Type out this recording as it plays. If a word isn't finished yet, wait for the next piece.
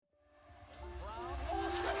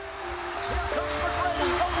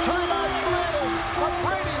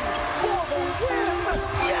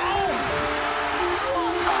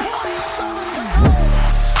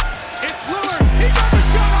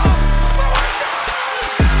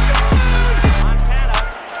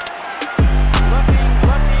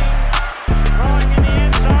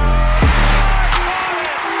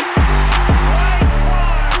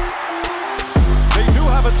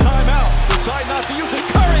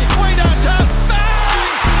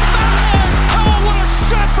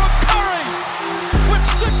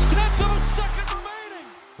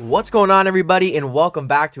What's going on, everybody, and welcome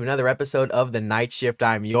back to another episode of The Night Shift.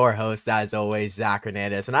 I'm your host, as always, Zach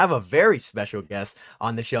Hernandez, and I have a very special guest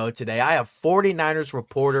on the show today. I have 49ers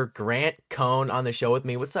reporter Grant Cohn on the show with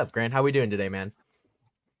me. What's up, Grant? How we doing today, man?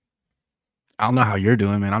 I don't know how you're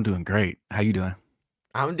doing, man. I'm doing great. How you doing?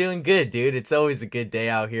 I'm doing good, dude. It's always a good day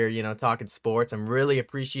out here, talking sports. I'm really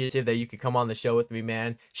appreciative that you could come on the show with me,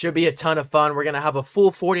 man. Should be a ton of fun. We're going to have a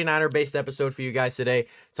full 49er-based episode for you guys today.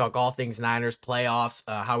 Talk all things Niners, playoffs,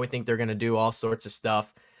 how we think they're going to do, all sorts of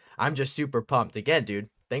stuff. I'm just super pumped. Again, dude,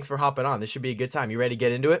 thanks for hopping on. This should be a good time. You ready to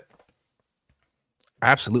get into it?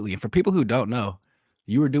 Absolutely. And for people who don't know,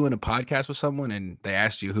 you were doing a podcast with someone and they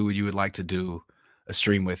asked you who you would like to do a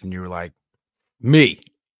stream with, and you were like, me.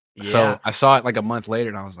 Yeah. So I saw it like a month later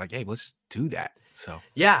and I was like, hey, let's do that. So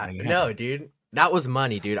yeah, no, dude. That was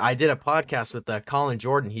money, dude. I did a podcast with Colin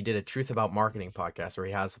Jordan. He did a Truth About Marketing podcast where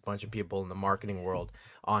he has a bunch of people in the marketing world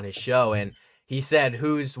on his show. And he said,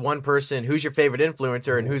 who's your favorite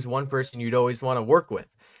influencer, and who's one person you'd always want to work with?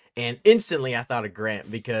 And instantly I thought of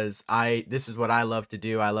Grant, because this is what I love to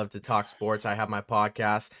do. I love to talk sports. I have my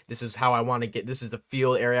podcast. This is how I want to this is the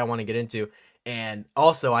field area I want to get into. And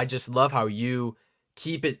also I just love how you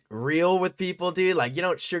keep it real with people, dude. Like, you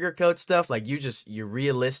don't sugarcoat stuff. Like, you're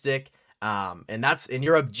realistic. And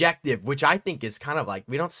you're objective, which I think is kind of like,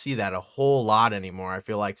 we don't see that a whole lot anymore, I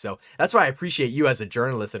feel like. So that's why I appreciate you as a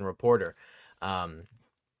journalist and reporter.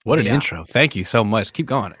 What an intro. Thank you so much. Keep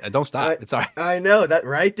going. Don't stop. It's all right. I know that,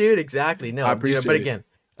 right, dude? Exactly. No, I appreciate but again,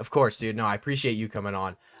 of course, dude. No, I appreciate you coming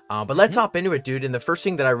on. But let's hop into it, dude. And the first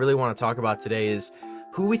thing that I really want to talk about today is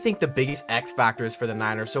who we think the biggest X factor is for the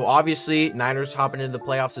Niners. So obviously, Niners hopping into the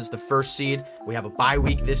playoffs is the first seed. We have a bye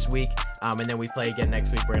week this week, and then we play again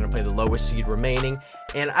next week. We're going to play the lowest seed remaining.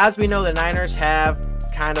 And as we know, the Niners have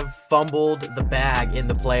kind of fumbled the bag in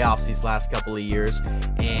the playoffs these last couple of years.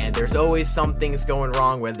 And there's always some things going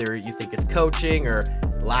wrong, whether you think it's coaching or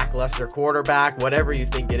lackluster quarterback, whatever you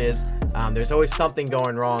think it is. There's always something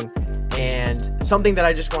going wrong. And something that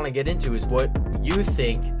I just want to get into is what you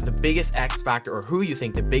think the biggest X factor, or who you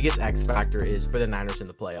think the biggest X factor is for the Niners in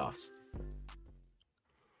the playoffs.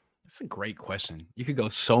 That's a great question. You could go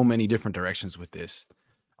so many different directions with this.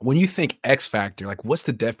 When you think X factor, like, what's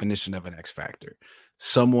the definition of an X factor?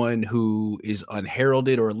 Someone who is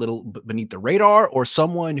unheralded or a little beneath the radar, or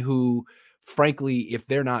someone who, frankly, if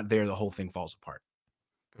they're not there, the whole thing falls apart?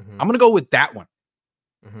 Mm-hmm. I'm going to go with that one.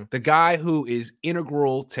 Mm-hmm. The guy who is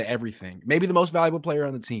integral to everything, maybe the most valuable player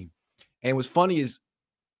on the team. And what's funny is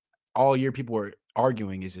all year people were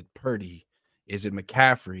arguing, is it Purdy? Is it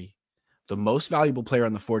McCaffrey? The most valuable player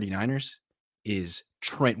on the 49ers is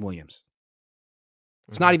Trent Williams.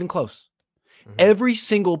 It's not even close. Mm-hmm. Every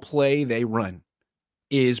single play they run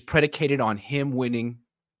is predicated on him winning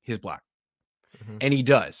his block. Mm-hmm. And he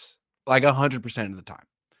does, like 100% of the time.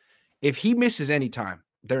 If he misses any time,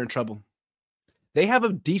 they're in trouble. They have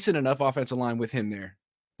a decent enough offensive line with him there.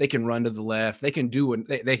 They can run to the left. They can do,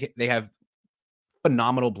 they have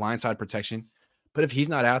phenomenal blindside protection. But if he's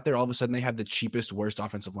not out there, all of a sudden they have the cheapest, worst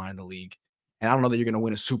offensive line in the league. And I don't know that you're going to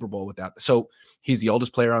win a Super Bowl without. So he's the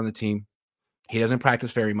oldest player on the team. He doesn't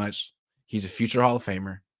practice very much. He's a future Hall of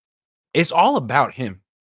Famer. It's all about him.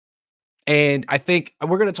 And I think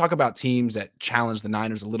we're going to talk about teams that challenge the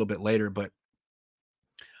Niners a little bit later. But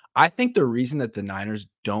I think the reason that the Niners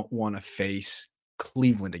don't want to face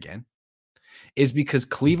Cleveland again is because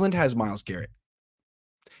Cleveland has Myles Garrett.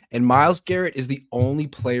 And Myles Garrett is the only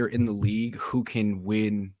player in the league who can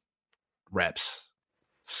win reps.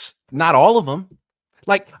 Not all of them.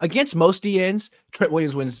 Like, against most DNs, Trent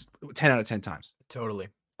Williams wins 10 out of 10 times. Totally.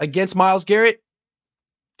 Against Myles Garrett,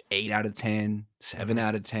 8 out of 10, 7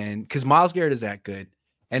 out of 10, because Myles Garrett is that good.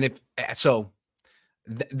 And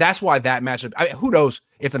that's why that matchup, who knows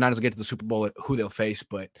if the Niners will get to the Super Bowl, who they'll face,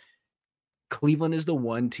 but Cleveland is the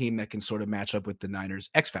one team that can sort of match up with the Niners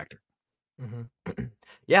X factor. Mm-hmm.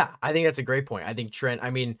 Yeah, I think that's a great point. I think Trent,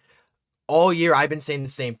 all year I've been saying the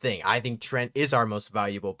same thing. I think Trent is our most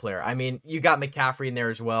valuable player. You got McCaffrey in there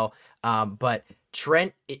as well, but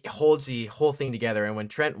Trent holds the whole thing together. And when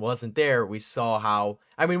Trent wasn't there, we saw how,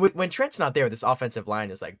 when Trent's not there, this offensive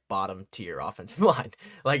line is like bottom tier offensive line.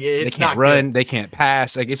 Like, it's they can't run, good. They can't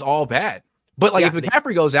pass. Like, it's all bad. But if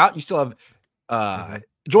McCaffrey goes out, you still have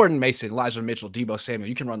Jordan Mason, Elijah Mitchell, Deebo Samuel.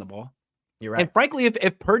 You can run the ball. You're right. And frankly,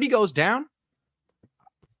 if Purdy goes down,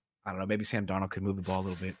 I don't know. Maybe Sam Darnold could move the ball a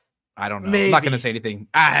little bit. I don't know. Maybe. I'm not going to say anything.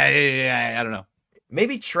 I don't know.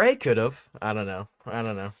 Maybe Trey could have. I don't know.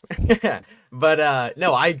 But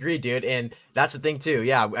no, I agree, dude. And that's the thing too.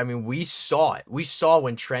 Yeah, we saw it. We saw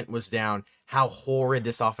when Trent was down how horrid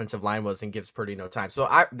this offensive line was and gives Purdy no time. So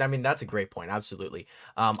I mean that's a great point. Absolutely.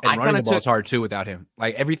 And I running kind the of ball took. is hard too without him.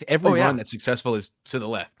 Like every Oh run yeah. that's successful is to the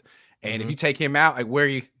left. And if Hmm. you take him out, like where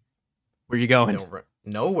you going? Don't run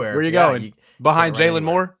Where nowhere. you Yeah, going? you can't Behind run Jalen anywhere.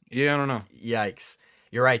 Moore? Yeah, I don't know. Yikes.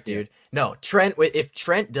 You're right, Yeah. dude. No, Trent, if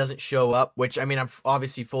Trent doesn't show up, which I mean, I'm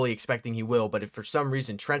obviously fully expecting he will, but if for some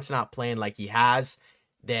reason Trent's not playing like he has,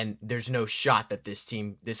 then there's no shot that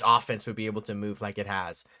this offense would be able to move like it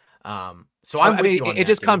has. So I'm I with mean, you on it that,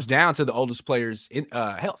 just dude. comes down to the oldest players in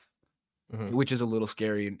health, Hmm. which is a little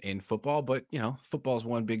scary in football. But football is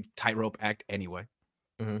one big tightrope act anyway.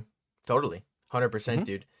 Hmm. Totally. Hmm. 100%,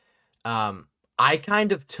 dude. Um, I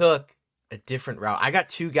kind of took a different route. I got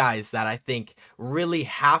two guys that I think really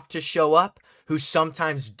have to show up who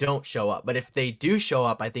sometimes don't show up. But if they do show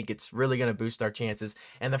up, I think it's really going to boost our chances.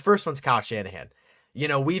 And the first one's Kyle Shanahan.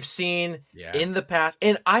 We've seen Yeah, in the past,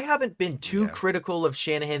 and I haven't been too yeah. critical of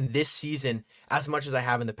Shanahan this season as much as I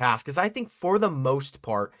have in the past because I think for the most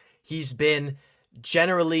part, he's been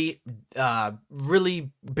generally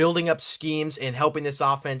really building up schemes and helping this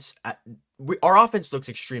offense. Our offense looks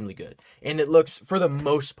extremely good, and it looks for the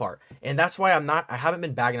most part, and that's why I haven't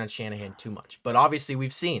been bagging on Shanahan too much. But obviously,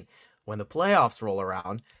 we've seen when the playoffs roll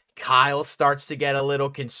around, Kyle starts to get a little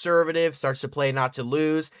conservative, starts to play not to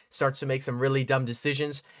lose, starts to make some really dumb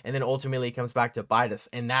decisions, and then ultimately comes back to bite us.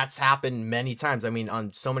 And that's happened many times. I mean,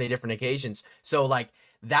 on so many different occasions. So like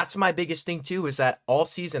that's my biggest thing too, is that all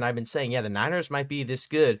season I've been saying, yeah, the Niners might be this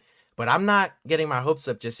good, but I'm not getting my hopes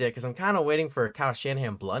up just yet because I'm kind of waiting for a Kyle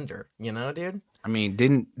Shanahan blunder, dude? I mean,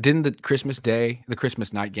 didn't the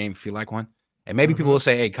Christmas night game feel like one? And maybe people Mm-hmm. will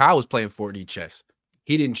say, "Hey, Kyle was playing 4D chess.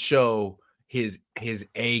 He didn't show his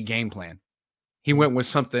A game plan. He went with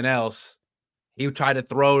something else. He tried to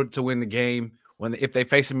throw to win the game. If they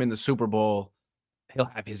face him in the Super Bowl, he'll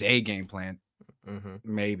have his A game plan. Mm-hmm.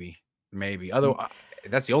 Maybe. Other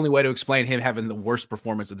that's the only way to explain him having the worst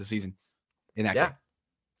performance of the season in that Yeah, game.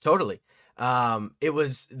 totally. It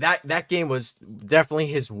was that game was definitely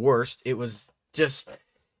his worst. It was just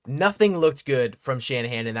nothing looked good from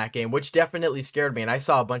Shanahan in that game, which definitely scared me. And I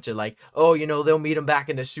saw a bunch of like, oh, they'll meet him back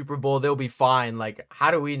in the Super Bowl, they'll be fine. Like, how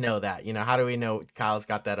do we know that? How do we know Kyle's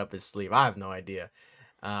got that up his sleeve? I have no idea.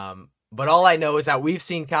 But all I know is that we've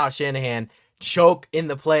seen Kyle Shanahan choke in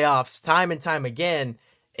the playoffs time and time again,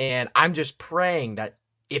 and I'm just praying that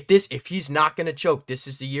if he's not going to choke, this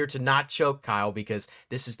is the year to not choke, Kyle, because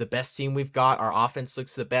this is the best team we've got. Our offense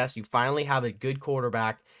looks the best. You finally have a good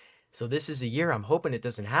quarterback. So this is a year I'm hoping it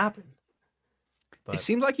doesn't happen. It But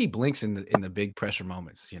seems like he blinks in the big pressure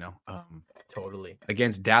moments. totally.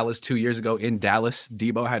 Against Dallas 2 years ago in Dallas,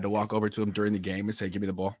 Debo had to walk over to him during the game and say, "Give me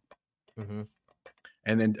the ball." Hmm.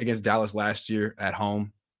 And then against Dallas last year at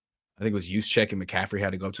home, I think it was Juszczyk and McCaffrey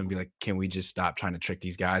had to go up to him and be like, "Can we just stop trying to trick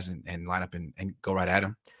these guys and line up and go right at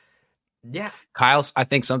him?" Yeah. Kyle's, I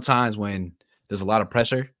think sometimes when there's a lot of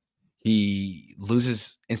pressure, he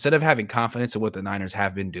loses instead of having confidence in what the Niners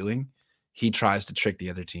have been doing, he tries to trick the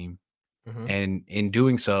other team. Hmm. And in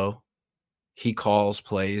doing so, he calls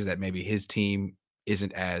plays that maybe his team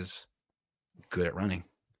isn't as good at running,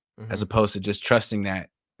 as Hmm. opposed to just trusting that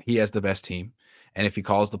he has the best team. And if he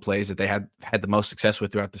calls the plays that they had the most success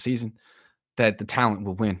with throughout the season, that the talent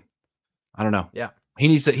will win. I don't know. Yeah. He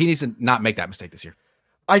needs to not make that mistake this year.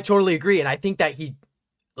 I totally agree. And I think that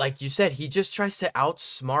like you said, he just tries to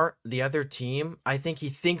outsmart the other team. I think he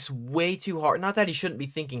thinks way too hard. Not that he shouldn't be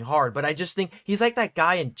thinking hard, but I just think he's like that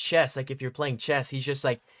guy in chess. Like if you're playing chess, he's just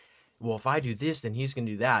like, well, if I do this, then he's gonna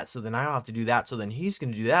do that. So then I'll have to do that. So then he's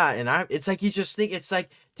gonna do that. And it's like he's just think it's like,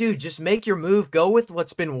 dude, just make your move. Go with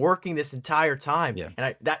what's been working this entire time. Yeah.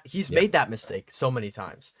 And that he's Yeah. made that mistake so many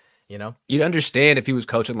times. You know? You'd understand if he was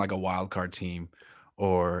coaching like a wild card team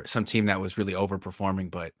or some team that was really overperforming,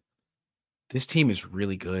 but this team is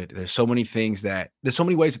really good. There's so many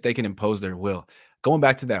ways that they can impose their will. Going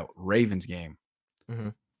back to that Ravens game, Mm-hmm.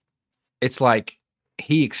 it's like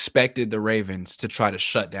he expected the Ravens to try to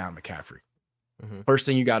shut down McCaffrey. Mm-hmm. First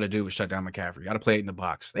thing you got to do is shut down McCaffrey. You got to play it in the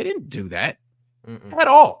box. They didn't do that Mm-mm. at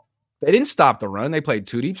all. They didn't stop the run. They played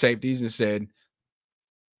two deep safeties and said,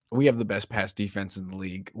 "We have the best pass defense in the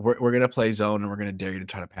league. We're going to play zone and we're going to dare you to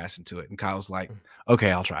try to pass into it." And Kyle's like,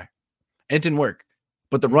 "Okay, I'll try." And it didn't work.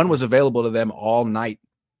 But the run Mm-mm. was available to them all night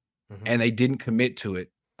Mm-hmm. and they didn't commit to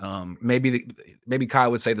it. Maybe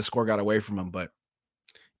Kyle would say the score got away from him, but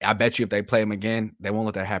I bet you if they play him again, they won't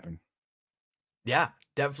let that happen. Yeah,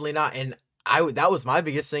 definitely not. And that was my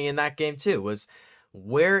biggest thing in that game too was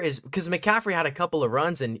because McCaffrey had a couple of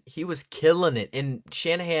runs and he was killing it, and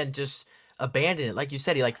Shanahan just abandoned it. Like you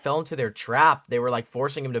said, he like fell into their trap. They were like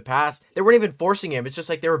forcing him to pass. They weren't even forcing him. It's just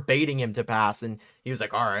like they were baiting him to pass, and he was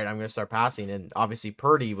like, "All right, I'm gonna start passing." And obviously,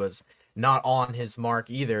 Purdy was not on his mark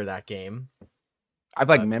either that game. I've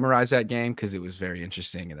like But memorized that game because it was very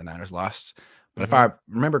interesting and the Niners lost. But if hmm I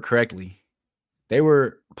remember correctly, they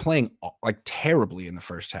were playing like terribly in the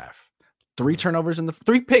first half. Three hmm turnovers in the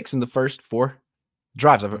 3 picks in the first 4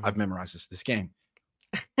 drives. I've hmm memorized this game.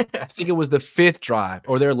 I think it was the 5th drive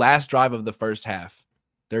or their last drive of the first half.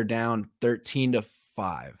 They're down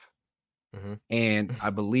 13-5. hmm And I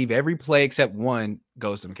believe every play except one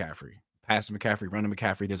goes to McCaffrey. Pass to McCaffrey, run to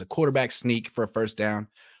McCaffrey. There's a quarterback sneak for a first down,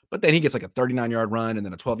 but then he gets like a 39-yard run and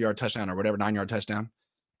then a 12-yard touchdown or whatever, 9-yard touchdown.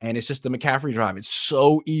 And it's just the McCaffrey drive. It's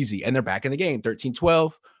so easy. And they're back in the game,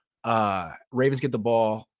 13-12. Ravens get the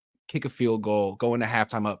ball, kick a field goal, go into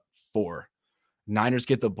halftime up 4. Niners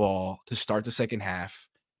get the ball to start the second half.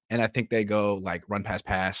 And I think they go like run,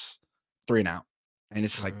 pass, 3 and out. And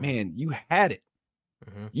it's like, hmm man, you had it.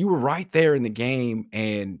 hmm You were right there in the game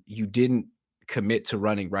and you didn't commit to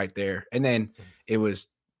running right there. And then it was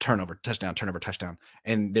turnover, touchdown.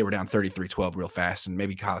 And they were down 33-12 real fast. And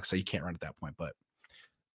maybe Kyle say you can't run at that point. But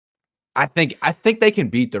I think they can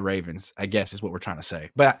beat the Ravens, I guess is what we're trying to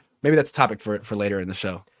say. But maybe that's a topic for later in the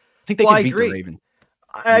show. I think they Well, can I beat the agree. Ravens.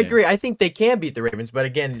 I Yeah. agree. I think they can beat the Ravens, but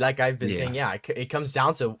again, like I've been saying, Yeah. yeah, it comes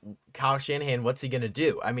down to Kyle Shanahan. What's he gonna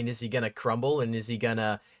do? I mean, is he gonna crumble and is he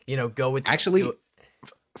gonna, go with Actually, go?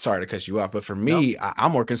 sorry to cut you off, but for No. me,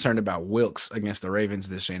 I'm more concerned about Wilkes against the Ravens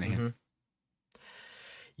than Shanahan. hmm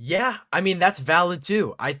Yeah, I mean that's valid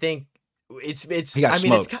too. I think He it's. got I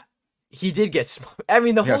mean, smoked. he did get. I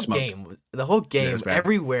mean, He got smoked. the whole Yeah, it was game, bad.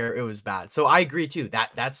 everywhere it was bad. So I agree too.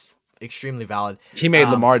 That's extremely valid. He made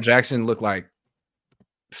Um, Lamar Jackson look like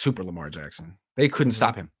super Lamar Jackson. They couldn't mhm,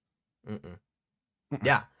 stop him. mm-mm. Mm-mm.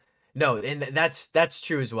 Yeah, no, and that's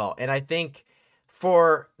true as well. And I think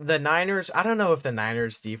for the Niners, I don't know if the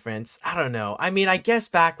Niners defense, I don't know. I mean, I guess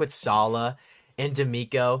back with Sala and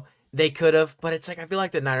D'Amico, they could have, but it's like I feel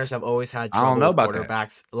like the Niners have always had I don't trouble know with about that.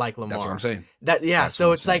 quarterbacks like That's what I'm Lamar. saying. That yeah, That's what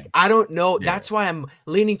so I'm it's like saying. I don't know. Yeah. That's why I'm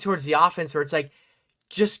leaning towards the offense where it's like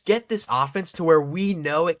just get this offense to where we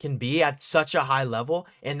know it can be at such a high level,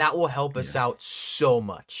 and that will help us Yeah. out so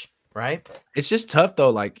much, right? It's just tough though.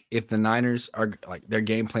 Like if the Niners are like their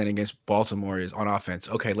game plan against Baltimore is on offense,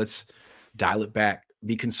 okay, let's dial it back,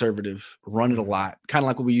 be conservative, run it a hmm lot, kind of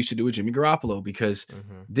like what we used to do with Jimmy Garoppolo, because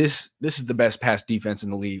hmm this is the best pass defense in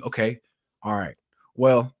the league. Okay, all right.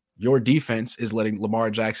 Well, your defense is letting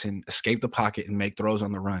Lamar Jackson escape the pocket and make throws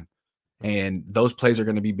on the run, and those plays are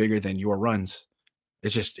going to be bigger than your runs. It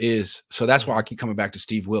just is. So that's why hmm I keep coming back to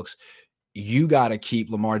Steve Wilkes. You got to keep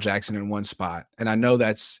Lamar Jackson in one spot. And I know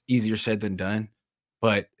that's easier said than done,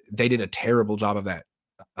 but they did a terrible job of that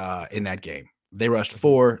in that game. They rushed hmm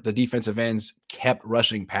 4. The defensive ends kept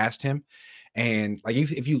rushing past him. And like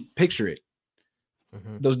if you picture it,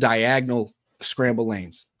 hmm those diagonal scramble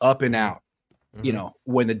lanes up and hmm out, hmm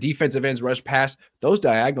when the defensive ends rush past, those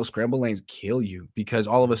diagonal scramble lanes kill you because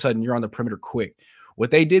all of a sudden you're on the perimeter quick.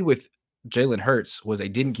 What they did with Jalen Hurts was they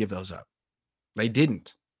didn't give those up. They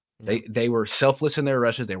didn't. Yep. They were selfless in their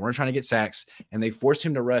rushes. They weren't trying to get sacks, and they forced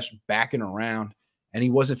him to rush back and around, and he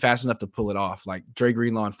wasn't fast enough to pull it off. Like Dre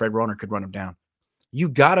Greenlaw and Fred Warner could run him down. You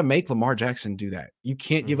got to make Lamar Jackson do that. You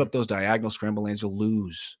can't give hmm up those diagonal scramble lanes. You'll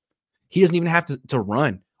lose. He doesn't even have to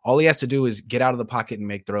run. All he has to do is get out of the pocket and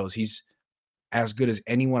make throws. He's as good as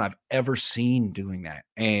anyone I've ever seen doing that.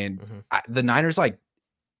 And hmm the Niners like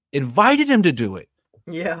invited him to do it.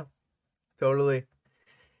 Yeah, totally.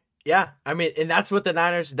 Yeah, I mean, and that's what the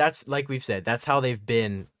Niners. That's like we've said. That's how they've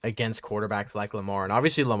been against quarterbacks like Lamar, and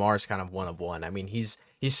obviously Lamar's kind of one of one. I mean, he's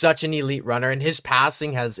such an elite runner, and his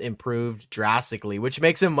passing has improved drastically, which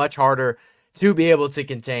makes him much harder to be able to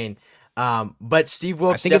contain. But Steve I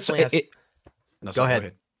Wilkes think it's definitely has. no, Go sorry, go ahead.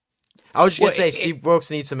 ahead. I was just gonna Well, say Steve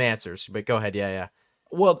Wilkes needs some answers, but go ahead. Yeah,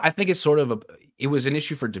 well, I think it's sort of it was an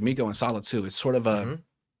issue for D'Amico and Salah too. It's sort of yeah. hmm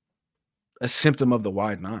a symptom of the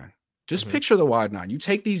wide nine. Just hmm picture the wide nine. You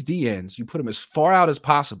take these DNs, you put them as far out as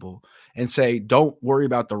possible and say, don't worry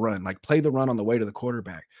about the run. Like play the run on the way to the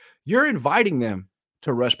quarterback. You're inviting them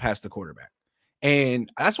to rush past the quarterback.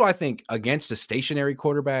 And that's why I think against a stationary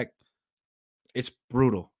quarterback, it's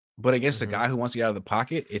brutal. But against a hmm guy who wants to get out of the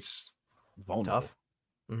pocket, it's vulnerable. Tough.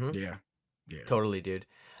 hmm Yeah. Yeah. Totally, dude.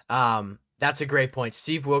 That's a great point.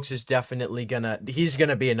 Steve Wilkes is definitely he's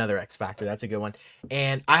gonna be another X factor. That's a good one.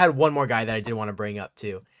 And I had one more guy that I did want to bring up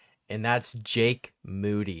too, and that's Jake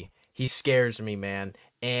Moody. He scares me, man.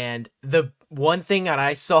 And the one thing that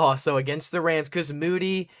I saw, so against the Rams, because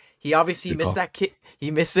Moody, he obviously Good missed call. that kick. He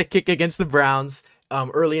missed a kick against the Browns.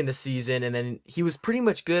 early in the season, and then he was pretty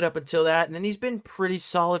much good up until that, and then he's been pretty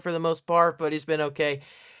solid for the most part, but he's been okay.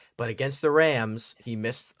 But against the Rams, he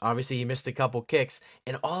missed. Obviously, he missed a couple kicks,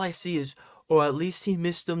 and all I see is, oh, at least he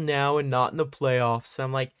missed them now and not in the playoffs.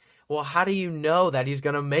 I'm like, well, how do you know that he's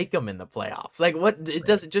gonna make them in the playoffs? Like, what? It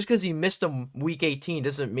doesn't, just because he missed them week 18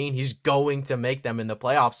 doesn't mean he's going to make them in the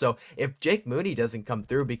playoffs. So if Jake Mooney doesn't come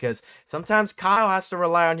through, because sometimes Kyle has to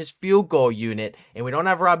rely on his field goal unit, and we don't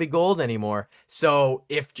have Robbie Gould anymore. So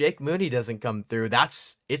if Jake Mooney doesn't come through,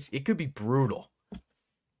 it could be brutal.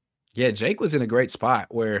 Yeah, Jake was in a great spot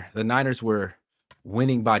where the Niners were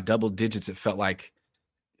winning by double digits. It felt like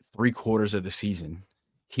 3/4 of the season.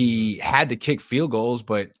 He had to kick field goals,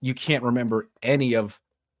 but you can't remember any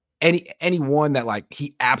one that like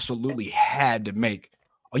he absolutely had to make.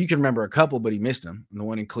 Oh, you can remember a couple, but he missed them. And the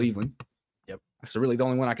one in Cleveland. Yep. That's really the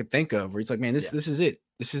only one I could think of where he's like, man, this is it.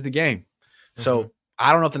 This is the game. Mm-hmm. So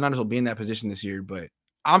I don't know if the Niners will be in that position this year, but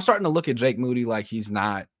I'm starting to look at Jake Moody like he's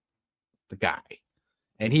not the guy.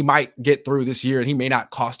 And he might get through this year, and he may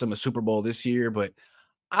not cost him a Super Bowl this year, but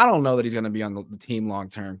I don't know that he's going to be on the team long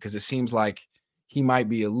term because it seems like he might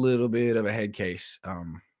be a little bit of a head case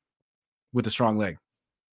with a strong leg.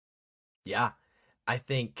 Yeah, I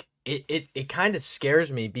think it kind of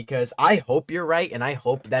scares me because I hope you're right, and I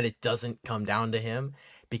hope that it doesn't come down to him,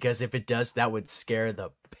 because if it does, that would scare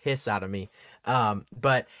the piss out of me.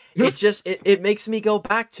 But it makes me go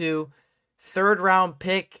back to 3rd round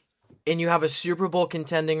pick, and you have a Super Bowl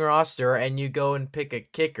contending roster, and you go and pick a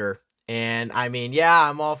kicker. And I mean, yeah,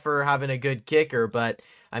 I'm all for having a good kicker, but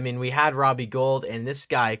I mean, we had Robbie Gould, and this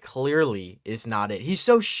guy clearly is not it. He's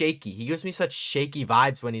so shaky. He gives me such shaky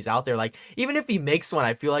vibes when he's out there. Like, even if he makes one,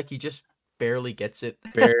 I feel like he just barely gets it.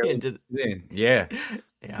 Yeah.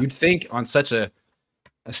 You'd think on such a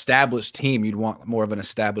established team, you'd want more of an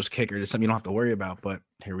established kicker, just something you don't have to worry about. But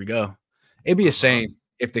here we go. It'd be a shame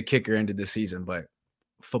if the kicker ended the season, but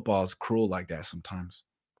football is cruel like that sometimes.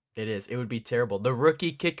 It is. It would be terrible. The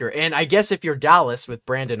rookie kicker. And I guess if you're Dallas with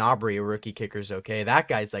Brandon Aubrey, a rookie kicker's okay. That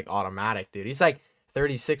guy's like automatic, dude. He's like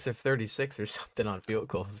 36 of 36 or something on field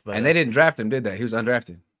goals. But, and they didn't draft him, did they? He was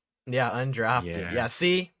undrafted. Yeah, undrafted. Yeah,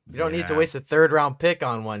 see? You don't need to waste a 3rd round pick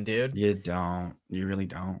on one, dude. You don't. You really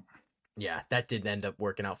don't. Yeah, that didn't end up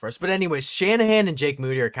working out for us. But anyways, Shanahan and Jake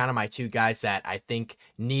Moody are kind of my two guys that I think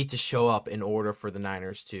need to show up in order for the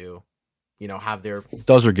Niners to, have their...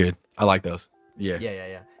 Those are good. I like those. Yeah.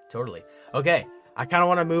 Yeah. Totally. Okay, I kind of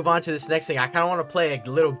want to move on to this next thing. I kind of want to play a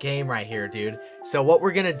little game right here, dude. So what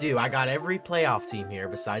we're going to do, I got every playoff team here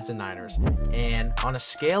besides the Niners. And on a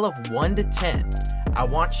scale of 1 to 10, I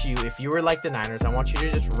want you, if you were like the Niners, I want you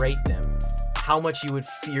to just rate them, how much you would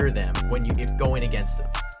fear them if going against them.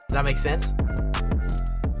 Does that make sense?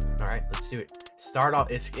 All right, let's do it. Start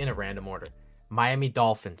off, it's in a random order. Miami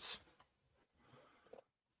Dolphins.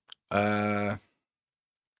 A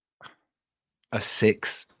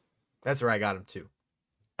 6. That's where I got him too.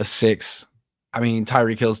 A 6. I mean,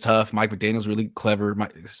 Tyreek Hill's tough. Mike McDaniel's really clever.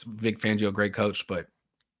 Vic Fangio, great coach, but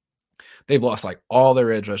they've lost like all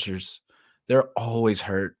their edge rushers. They're always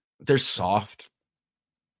hurt. They're soft.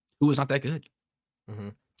 Tua's not that good. Mm-hmm.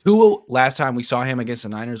 Tua, last time we saw him against the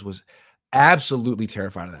Niners, was absolutely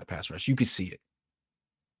terrified of that pass rush. You could see it.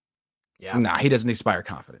 Yeah. Nah, he doesn't inspire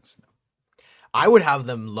confidence. No. I would have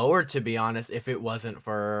them lower, to be honest, if it wasn't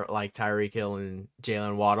for like Tyreek Hill and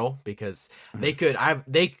Jalen Waddle, because they could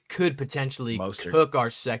potentially cook our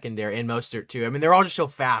secondary, and Mostert too. I mean, they're all just so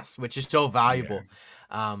fast, which is so valuable.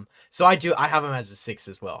 Yeah. So I have them as a 6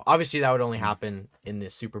 as well. Obviously, that would only happen in the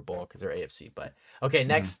Super Bowl because they're AFC. But okay,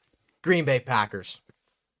 next, Green Bay Packers.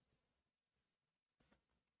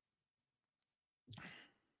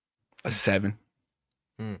 A 7.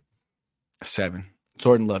 A 7.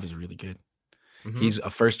 Jordan Love is really good. Mm-hmm. He's a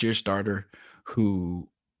first-year starter who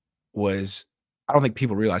was, I don't think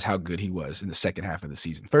people realize how good he was in the second half of the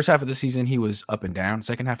season. First half of the season, he was up and down.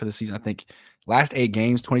 Second half of the season, I think last 8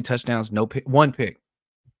 games, 20 touchdowns, no pick, 1 pick.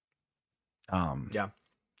 Yeah.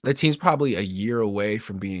 The team's probably a year away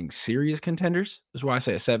from being serious contenders. That's why I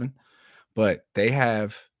say a 7. But they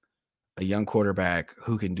have a young quarterback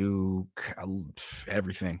who can do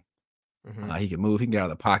everything. Mm-hmm. He can move. He can get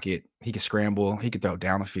out of the pocket. He can scramble. He can throw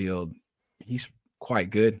down the field. He's quite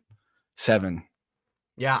good. 7.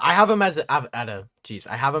 Yeah, I have him I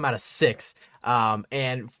have him at a 6.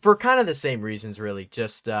 And for kind of the same reasons, really.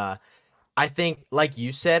 Just I think, like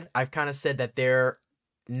you said, I've kind of said that they're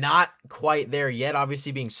not quite there yet,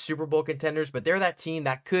 obviously being Super Bowl contenders, but they're that team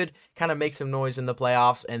that could kind of make some noise in the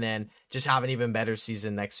playoffs and then just have an even better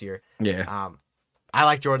season next year. Yeah. I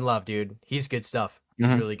like Jordan Love, dude. He's good stuff. He's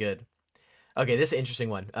really good. Okay, this is an interesting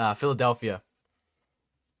one. Philadelphia.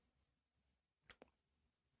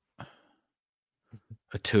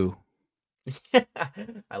 A 2. I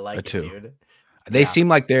A like it, 2. dude. They Yeah. seem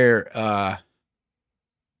like they're I'm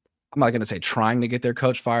not gonna say trying to get their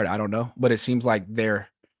coach fired. I don't know, but it seems like they're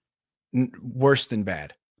worse than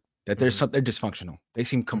bad. That Hmm. they're dysfunctional. They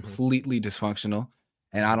seem Hmm. completely dysfunctional,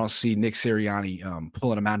 and I Hmm. don't see Nick Sirianni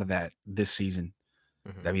pulling them out of that this season.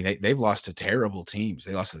 Hmm. I mean, they've lost to terrible teams.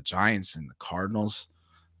 They lost to the Giants and the Cardinals,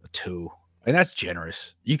 a 2, and that's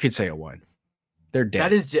generous. You could say a 1. They're That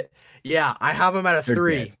dead. is, yeah, I have them at a They're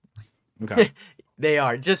dead. 3. Okay. They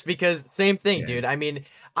are just because same thing, Dead. dude. I mean,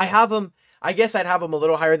 I have them. I guess I'd have them a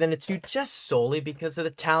little higher than a 2, just solely because of the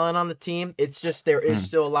talent on the team. It's just there is Mm.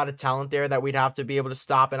 still a lot of talent there that we'd have to be able to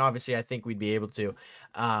stop, and obviously, I think we'd be able to.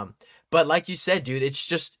 But like you said, dude, it's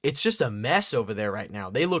just a mess over there right now.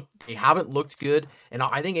 They haven't looked good, and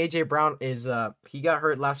I think AJ Brown is he got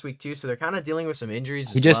hurt last week too, so they're kind of dealing with some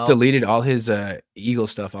injuries He as just well. deleted all his Eagle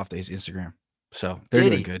stuff off his Instagram, so they're Did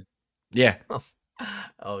doing he? good. Yeah,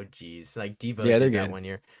 Oh, geez, like Debo yeah, they're did that good. 1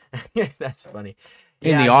 year. That's funny.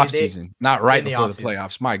 In the Yeah, off dude. They season, not right in the before the offseason.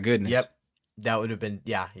 playoffs. My goodness, Yep. That would have been,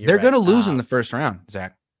 yeah, you're they're right. gonna lose in the first round.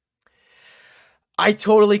 Zach, I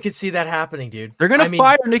totally could see that happening, dude. they're gonna I mean,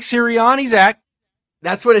 fire Nick Sirianni. Zach,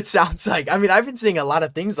 that's what it sounds like. I mean, I've been seeing a lot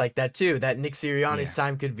of things like that too, that Nick Sirianni's yeah,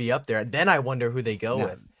 time could be up there. Then I wonder who they go now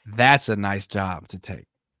with. that's a nice job to take.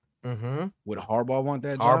 Mm-hmm. Would Harbaugh want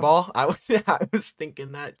that job, Harbaugh? I was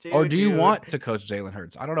thinking that or too, do you dude. want to coach Jalen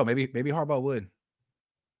Hurts? I don't know. Maybe Harbaugh would.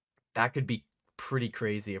 That could be pretty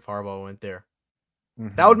crazy if Harbaugh went there.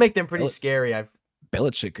 That Mm-hmm. would make them pretty scary. I've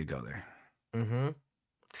Belichick could go there. mm-hmm.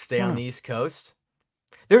 Stay on Huh. the East Coast.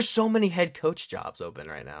 There's so many head coach jobs open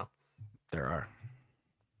right now. There are.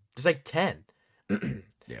 There's like 10.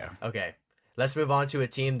 Yeah. Okay, let's move on to a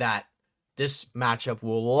team that this matchup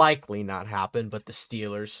will likely not happen, but the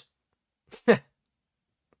Steelers.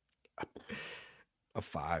 A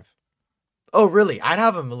 5. Oh, really? I'd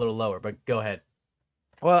have them a little lower, but go ahead.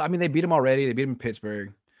 Well, I mean, they beat him already. They beat him in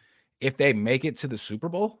Pittsburgh. If they make it to the Super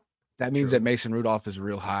Bowl, that means that True. Mason Rudolph is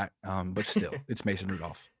real hot. But still, it's Mason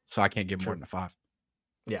Rudolph, so I can't give more True. than a 5.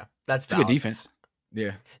 Yeah, that's It's a good valid. defense.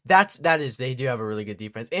 Yeah. That is. They do have a really good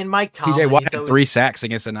defense, and Mike TJ Tomlin. Watt He's had 3 always. sacks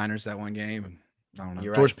against the Niners that one game. I don't know.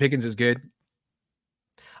 You're right. George Pickens is good.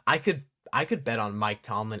 I could bet on Mike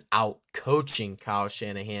Tomlin out coaching Kyle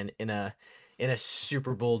Shanahan in a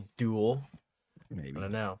Super Bowl duel. I Maybe.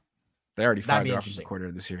 don't know. They already That'd fired be their offensive interesting.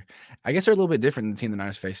 coordinator this year. I guess they're a little bit different than the team the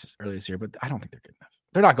Niners faced earlier this year, but I don't think they're good enough.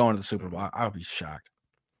 They're not going to the Super Bowl. I would be shocked.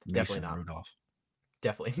 Definitely Mason not. Rudolph.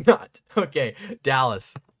 Definitely not. Okay,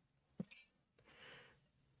 Dallas.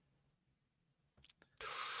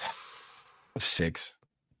 A 6.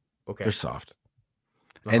 Okay. They're soft.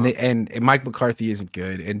 Uh-huh. And Mike McCarthy isn't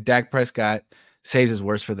good, and Dak Prescott saves his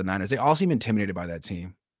worst for the Niners. They all seem intimidated by that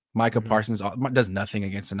team. Micah Mhm. Parsons does nothing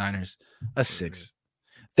against the Niners. A Mm-hmm. 6.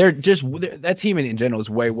 That team in general is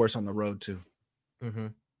way worse on the road too. Mm-hmm.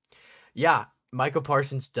 Yeah, Michael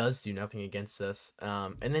Parsons does do nothing against us.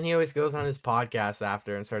 And then he always goes on his podcast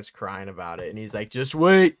after and starts crying about it. And he's like, just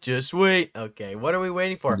wait, just wait. Okay, what are we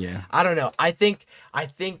waiting for? Yeah. I don't know. I think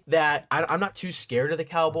that I'm not too scared of the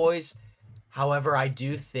Cowboys. However, I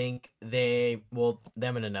do think them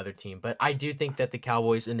and another team, but I do think that the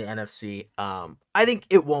Cowboys in the NFC, I think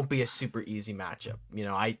it won't be a super easy matchup. You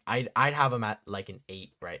know, I'd have them at like an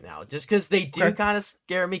 8 right now, just because they do Okay. kind of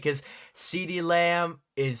scare me. Because CeeDee Lamb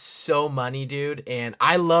is so money, dude, and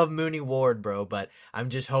I love Mooney Ward, bro. But I'm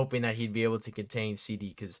just hoping that he'd be able to contain CD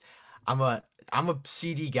because I'm a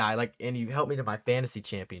CD guy, like, and he helped me to my fantasy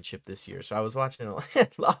championship this year. So I was watching a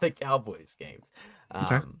lot of Cowboys games.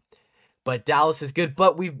 Okay. But Dallas is good.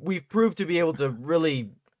 But we've proved to be able to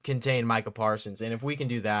really contain Micah Parsons, and if we can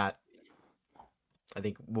do that, I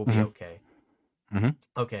think we'll be okay. Mhm.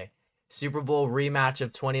 Okay, Super Bowl rematch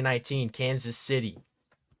of 2019, Kansas City.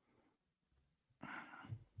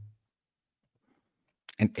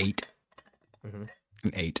 An 8. Mhm.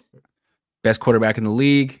 An 8. Best quarterback in the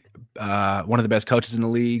league. One of the best coaches in the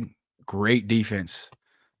league. Great defense.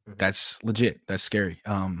 Mhm. That's legit. That's scary.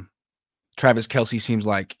 Travis Kelce seems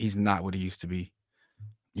like he's not what he used to be.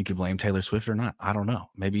 You could blame Taylor Swift or not. I don't know.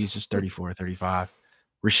 Maybe he's just 34, 35.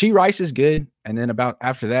 Rasheed Rice is good. And then about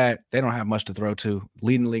after that, they don't have much to throw to.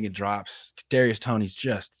 Leading the league in drops. Darius Toney's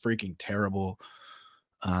just freaking terrible.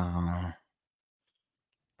 It's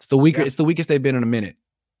the weaker. Yeah. It's the weakest they've been in a minute.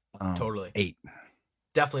 Totally. 8.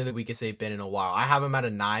 Definitely the weakest they've been in a while. I have him at a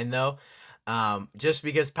 9 though, just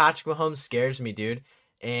because Patrick Mahomes scares me, dude.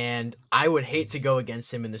 And I would hate to go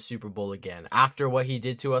against him in the Super Bowl again after what he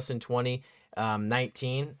did to us in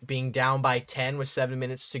 2019, being down by 10 with 7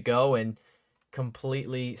 minutes to go, and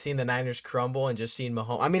completely seeing the Niners crumble and just seeing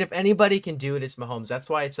Mahomes. I mean, if anybody can do it, it's Mahomes. That's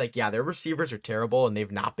why it's like, yeah, their receivers are terrible and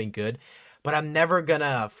they've not been good, but I'm never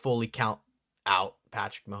gonna fully count out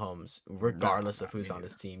Patrick Mahomes, No, regardless of not me who's on neither.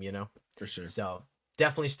 his team, you know? For sure. So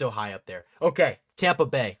definitely still high up there. Okay, Tampa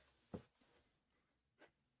Bay.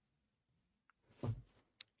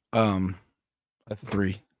 Um, a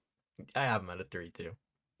 3. I have them at a 3 too.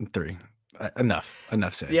 3. Enough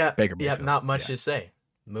said. Yeah, Baker yeah, Mayfield. not much Yeah. to say.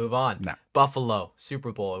 Move on. No. Buffalo,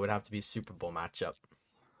 Super Bowl. It would have to be a Super Bowl matchup.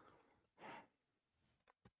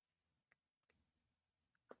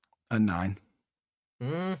 A 9.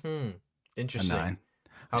 Mm-hmm. A Interesting. 9. I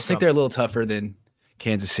How just think come? they're a little tougher than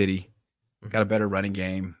Kansas City. Got a Mhm. better running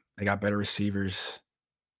game. They got better receivers.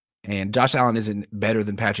 And Josh Allen isn't better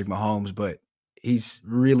than Patrick Mahomes, but he's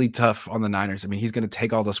really tough on the Niners. I mean, he's going to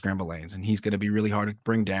take all those scramble lanes, and he's going to be really hard to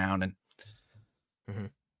bring down. And Mhm.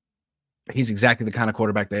 he's exactly the kind of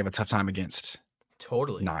quarterback they have a tough time against.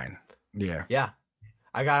 Totally. 9. Yeah. Yeah.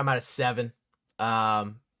 I got him at a 7.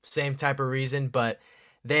 Same type of reason, but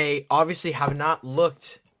they obviously have not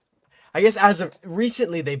looked. I guess as of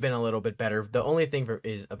recently, they've been a little bit better. The only thing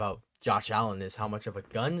is about Josh Allen is how much of a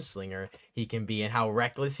gunslinger he can be and how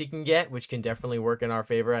reckless he can get, which can definitely work in our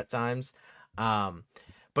favor at times.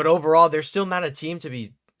 But overall, they're still not a team to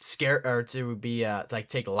be scared or to be like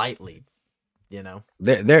take lightly. You know,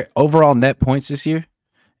 Their overall net points this year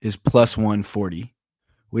is plus 140,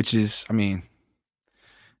 which is, I mean,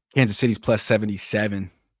 Kansas City's plus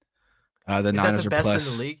 77. The is that the Niners are best in the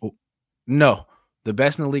plus. league? No, the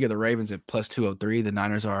best in the league are the Ravens at plus 203. Okay,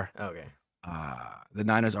 The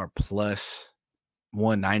Niners are plus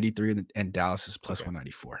 193, and Dallas is plus okay,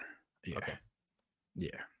 194. Yeah, okay. yeah.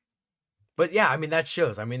 But yeah, I mean that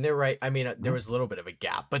shows. I mean they're right. I mean there Mhm. was a little bit of a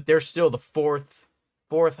gap, but they're still the fourth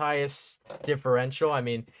highest differential. I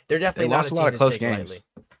mean they're They definitely not a lost a lot team of to close take games. lightly.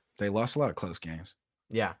 They lost a lot of close games.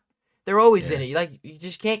 Yeah, they're always in Yeah, it. Like you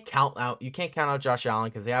just can't count out. You can't count out Josh Allen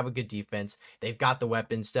because they have a good defense. They've got the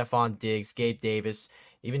weapons: Stephon Diggs, Gabe Davis,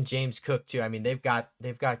 even James Cook too. I mean they've got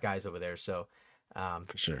guys over there. So, um,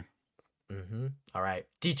 for sure. all right,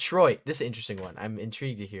 Detroit. This is an interesting one. I'm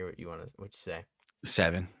intrigued to hear what you say.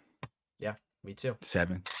 7, Yeah, me too.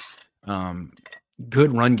 7.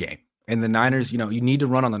 Good run game, and the Mm-hmm. Niners. You need to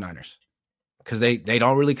run on the Niners because they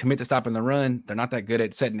don't really commit to stopping the run. They're not that good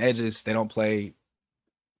at setting edges. They don't play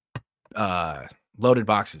loaded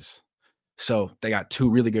boxes. So they got 2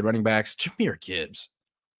 really good running backs. Jahmyr Gibbs,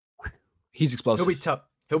 he's He'll be explosive. tough.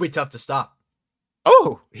 He'll be tough to stop.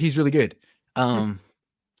 Oh, he's really good. And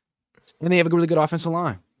they have a really good offensive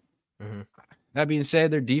line. Mm-hmm. That being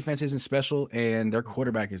said, their defense isn't special and their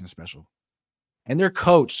quarterback isn't special. And their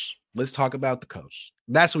coach, let's talk about the coach.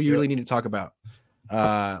 That's what Let's you do really it. need to talk about.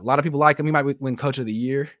 A lot of people like him. He might win coach of the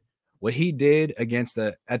year. What he did against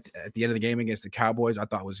at the end of the game against the Cowboys, I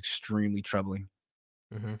thought was extremely troubling.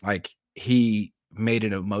 Mm-hmm. Like, he made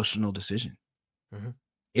an emotional decision. Mm-hmm.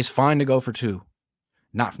 It's fine to go for 2,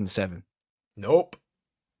 not from the 7. Nope.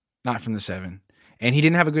 Not from the 7. And he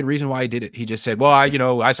didn't have a good reason why he did it. He just said, well,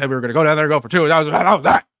 I said we were going to go down there and go for 2. That was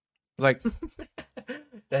that. Like,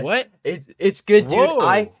 what? It's good, dude.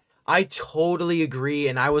 Whoa. I totally agree,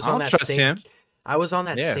 and I was I on don't that trust same. him. I was on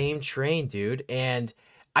that Yeah. same train, dude. And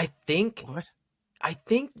I think What? I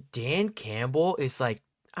think Dan Campbell is like,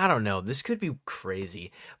 I don't know, this could be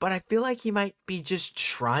crazy, but I feel like he might be just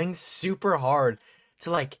trying super hard to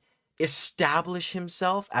like establish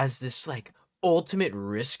himself as this like ultimate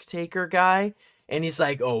risk taker guy. And he's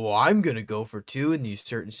like, oh, well, I'm gonna go for 2 in these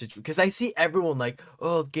certain situations because I see everyone like,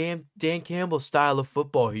 oh, Dan Campbell's style of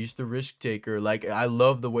football, he's the risk taker. Like, I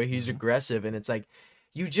love the way he's Mhm. aggressive, and it's like,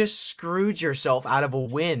 you just screwed yourself out of a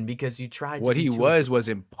win because you tried to What be he too was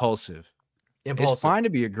impulsive. It's impulsive. fine to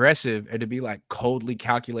be aggressive and to be like coldly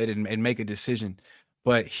calculated and make a decision,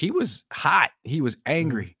 but he was hot. He was Hmm.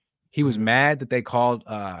 angry. He was Hmm. mad that they called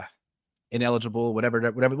ineligible, whatever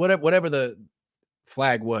the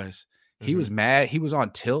flag was. He Hmm. was mad. He was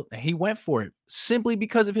on tilt, and he went for it simply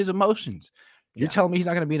because of his emotions. You're Yeah. telling me he's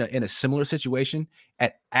not going to be in a similar situation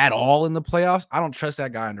at all in the playoffs? I don't trust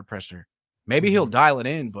that guy under pressure. Maybe he'll Hmm. dial it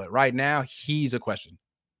in, but right now he's a question.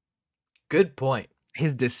 Good point.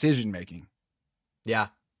 His decision making. Yeah.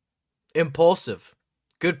 Impulsive.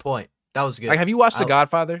 Good point. That was Like, good. have you watched The I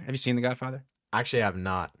Godfather? Have you seen The Godfather? actually have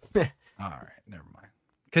not. All right, never mind.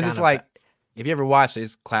 Because it's Kind of bad. like, if you ever watch it,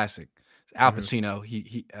 it's classic. Al Hmm. Pacino.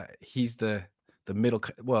 He's the middle.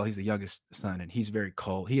 Well, he's the youngest son, and he's very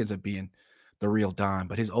cold. He ends up being the real Don,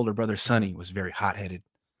 but his older brother Hmm. Sonny was very hot headed,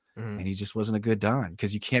 Hmm. and he just wasn't a good Don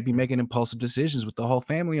because you can't be making impulsive decisions with the whole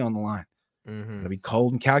family on the line. Hmm. Gotta be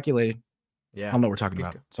cold and calculated. I Yeah. don't know what we're talking Good.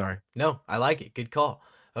 about. Sorry. No, I like it. Good call.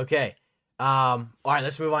 Okay. All right,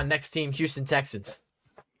 let's move on. Next team, Houston Texans.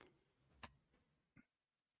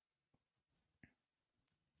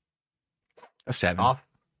 A 7. Off.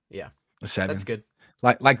 Yeah, A that's 7. good.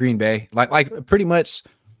 Like Green Bay. Like pretty much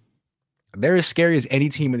they're as scary as any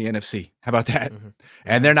team in the NFC. How about that? Mm-hmm.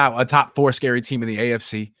 And they're not a top 4 scary team in the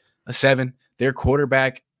AFC. A 7. Their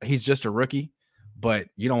quarterback, he's just a rookie, but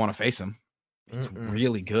you don't want to face him. He's Mm-mm.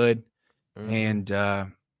 really good. Mm-mm. And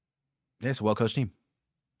it's a well-coached team.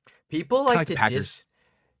 People Kind of like like the to Packers.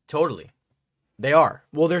 totally. They are.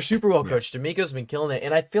 Well, they're super well Yeah. coached. D'Amico's been killing it,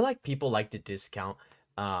 and I feel like people like to discount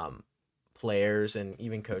um, players and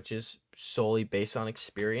even coaches solely based on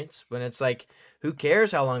experience. When it's like, who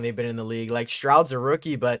cares how long they've been in the league? Like Stroud's a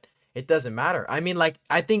rookie, but it doesn't matter. I mean, like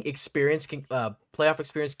I think experience can, playoff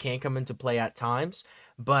experience can come into play at times,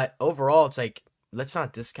 but overall, it's like let's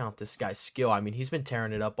not discount this guy's skill. I mean, he's been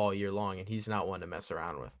tearing it up all year long, and he's not one to mess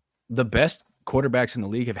around with. The best quarterbacks in the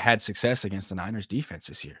league have had success against the Niners defense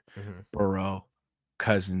this year. Mm-hmm. Burrow,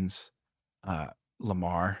 Cousins, uh,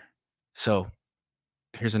 Lamar. So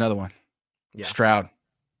here's another one. Yeah. Stroud.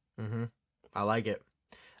 Mm-hmm. I like it.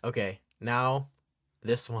 Okay, now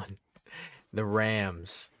this one, the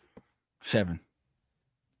Rams. 7.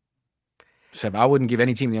 7. I wouldn't give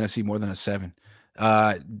any team in the NFC more than a 7.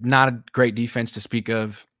 Not a great defense to speak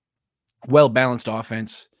of. Well balanced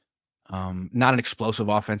offense. Not an explosive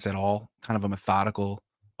offense at all. Kind of a methodical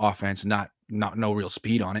offense. Not no real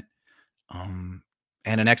speed on it. And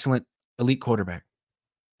an excellent elite quarterback.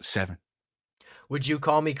 7. Would you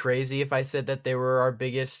call me crazy if I said that they were our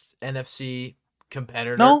biggest NFC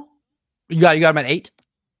competitor? No, you got them at 8.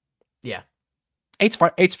 Yeah. 8's fine.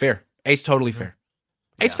 8's fair. 8's totally Mm-hmm. fair.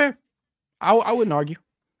 8's Yeah. fair. I wouldn't argue.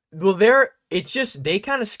 Well, it's just they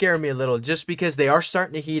kind of scare me a little just because they are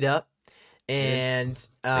starting to heat up, and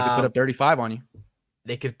They could put up 35 on you.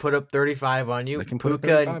 they could put up 35 on you. They can put up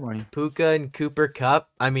 35 on you. Puka and Cooper Cup.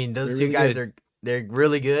 I mean, those They're two really guys good. they're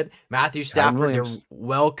really good. Matthew Kyron Stafford, they're Williams.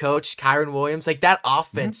 well coached. Kyron Williams, like that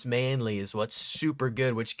offense mainly is what's super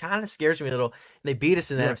good, which kind of scares me a little. They beat us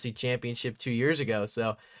in the You're NFC Championship 2 years ago,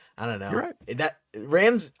 so I don't know. You're right. That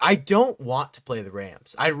Rams, I don't want to play the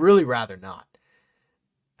Rams. I'd really rather not.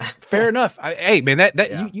 Fair enough. Hey man, that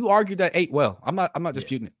Yeah. you argued that 8 well. I'm not Yeah.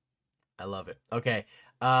 disputing it. I love it. Okay,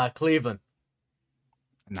 Cleveland.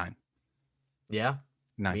 9. Yeah,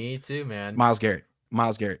 9. me too, man. Myles Garrett.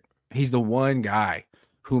 He's the one guy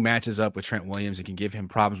who matches up with Trent Williams and can give him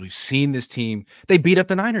problems. We've seen this team. They beat up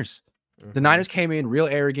the Niners. The Mhm. Niners came in real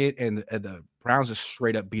arrogant, and the Browns just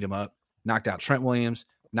straight up beat them up. Knocked out Trent Williams,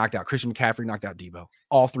 knocked out Christian McCaffrey, knocked out Debo.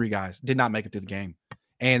 All 3 guys did not make it through the game.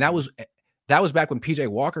 And that was back when PJ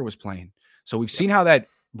Walker was playing. So we've seen how that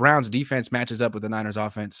Browns defense matches up with the Niners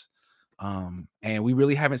offense. And we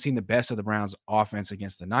really haven't seen the best of the Browns offense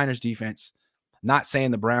against the Niners defense. Not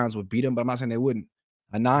saying the Browns would beat them, but I'm not saying they wouldn't.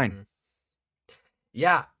 A 9. Mhm.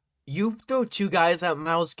 Yeah, you throw 2 guys at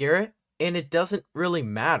Myles Garrett, and it doesn't really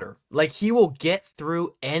matter. Like he will get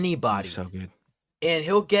through anybody, He's so good. and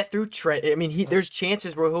he'll get through Trent. I mean, there's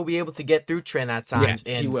chances where he'll be able to get through Trent at times,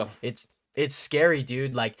 Yeah, and he will. it's scary,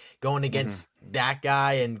 dude. Like going against that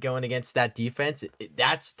guy and going against that defense,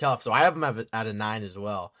 that's tough. So I have him at a 9 as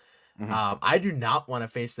well. I do not want to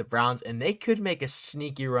face the Browns, and they could make a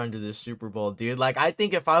sneaky run to the Super Bowl, dude. Like, I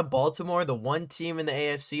think if I'm Baltimore, the one team in the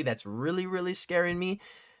AFC that's really, really scaring me,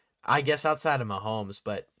 I guess outside of Mahomes,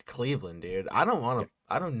 but Cleveland, dude. I do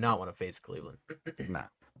not want to face Cleveland. Nah.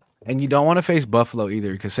 And you don't want to face Buffalo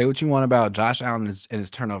either, because say what you want about Josh Allen and his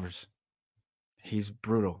turnovers. He's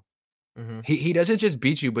brutal. Mm-hmm. He doesn't just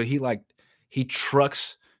beat you, but he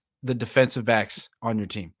trucks the defensive backs on your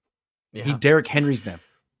team. Yeah. He Derrick Henry's them.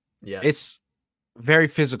 Yes. It's very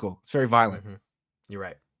physical. It's very violent. Mm-hmm. You're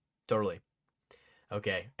right. Totally.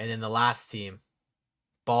 Okay. And then the last team,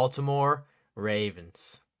 Baltimore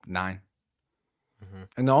Ravens. 9. Mm-hmm.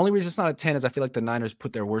 And the only reason it's not a 10 is I feel like the Niners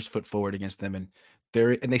put their worst foot forward against them, and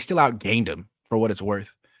they still outgained them for what it's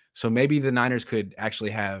worth. So maybe the Niners could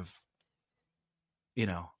actually have,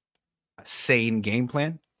 a sane game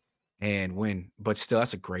plan and win. But still,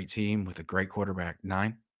 that's a great team with a great quarterback.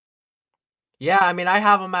 9. Yeah, I mean, I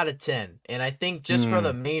have them at a 10, and I think just for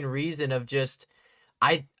the main reason of just,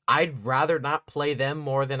 I'd rather not play them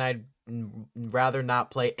more than I'd rather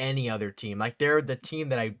not play any other team. Like, they're the team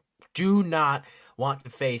that I do not want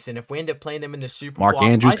to face, and if we end up playing them in the Super Bowl, Mark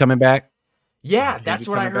Andrews coming back. Yeah, Mark that's Andrews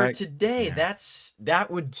what I coming heard back. today. Yeah.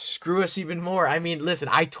 That would screw us even more. I mean, listen,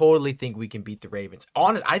 I totally think we can beat the Ravens.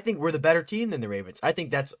 I think we're the better team than the Ravens. I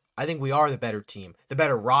think we are the better team, the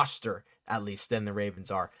better roster at least than the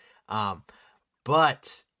Ravens are.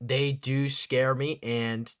 But they do scare me,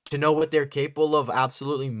 and to know what they're capable of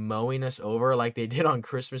absolutely mowing us over like they did on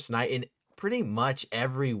Christmas night and pretty much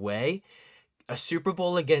every way. A Super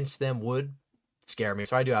Bowl against them would scare me.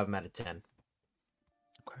 So I do have them at a 10.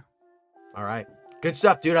 Okay. All right. Good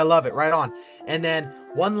stuff, dude. I love it. Right on. And then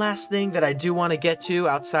one last thing that I do want to get to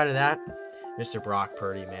outside of that, Mr. Brock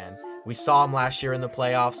Purdy, man. We saw him last year in the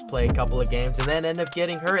playoffs play a couple of games and then end up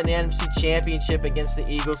getting hurt in the NFC Championship against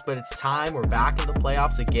the Eagles. But it's time. We're back in the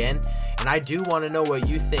playoffs again. And I do want to know what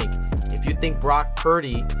you think. If you think Brock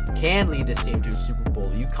Purdy can lead this team to a Super Bowl,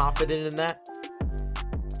 are you confident in that?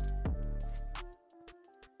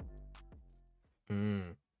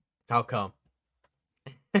 How come?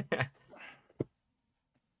 Had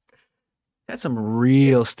some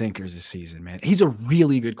real stinkers this season, man. He's a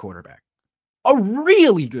really good quarterback. A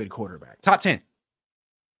really good quarterback. Top 10.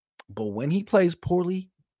 But when he plays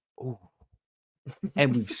poorly, ooh.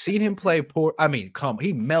 And we've seen him play poor. I mean,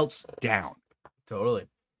 he melts down. Totally.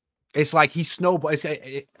 It's like he snowballs.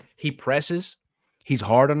 He presses. He's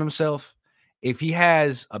hard on himself. If he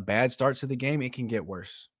has a bad start to the game, it can get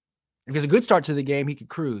worse. If it's a good start to the game, he could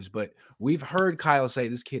cruise. But we've heard Kyle say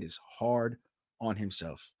this kid is hard on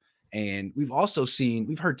himself. And we've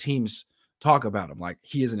heard teams talk about him like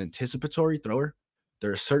he is an anticipatory thrower.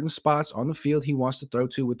 There are certain spots on the field he wants to throw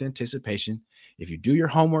to with anticipation. If you do your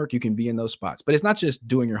homework, you can be in those spots. But it's not just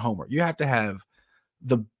doing your homework. You have to have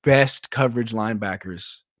the best coverage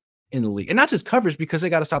linebackers in the league. And not just coverage because they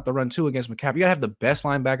got to stop the run too against McCaffrey. You got to have the best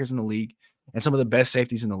linebackers in the league and some of the best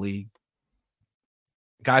safeties in the league.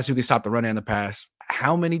 Guys who can stop the run and the pass.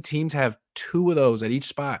 How many teams have two of those at each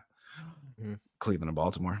spot? Cleveland and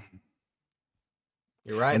Baltimore.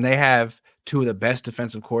 You're right. And they have two of the best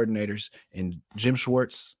defensive coordinators in Jim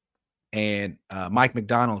Schwartz and Mike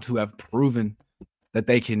McDonald, who have proven that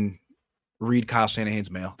they can read Kyle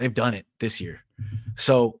Shanahan's mail. They've done it this year.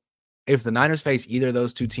 So if the Niners face either of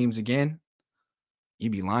those two teams again,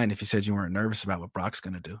 you'd be lying if you said you weren't nervous about what Brock's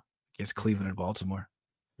going to do against Cleveland and Baltimore.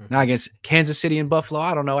 Now against Kansas City and Buffalo,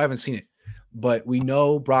 I don't know. I haven't seen it. But we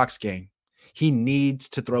know Brock's game. He needs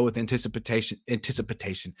to throw with anticipation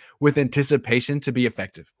to be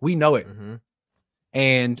effective. We know it.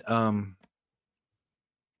 And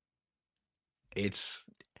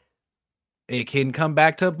it can come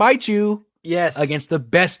back to bite you. Yes. Against the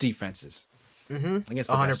best defenses. Against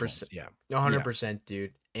the 100%. Yeah. 100%,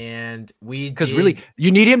 dude. And because really,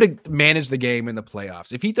 you need him to manage the game in the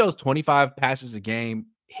playoffs. If he throws 25 passes a game,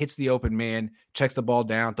 hits the open man, checks the ball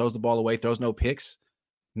down, throws the ball away, throws no picks,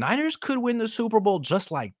 Niners could win the Super Bowl just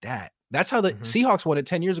like that. That's how the Seahawks won it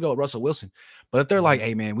 10 years ago with Russell Wilson. But if they're like,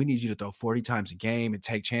 hey, man, we need you to throw 40 times a game and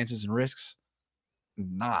take chances and risks,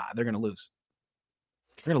 they're going to lose.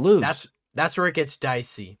 They're going to lose. That's where it gets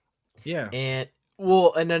dicey. Yeah. And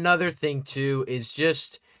another thing, too, is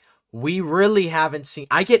just we really haven't seen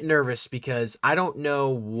 – I get nervous because I don't know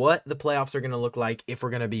what the playoffs are going to look like, if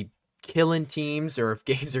we're going to be killing teams or if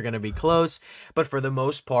games are going to be close. But for the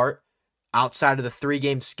most part, outside of the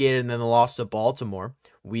 3-game skid and then the loss to Baltimore,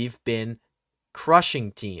 we've been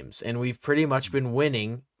crushing teams, and we've pretty much been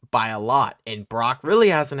winning by a lot. And Brock really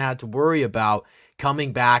hasn't had to worry about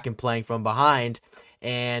coming back and playing from behind.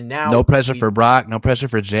 And now no pressure for Brock, no pressure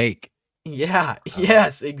for Jake. Yeah,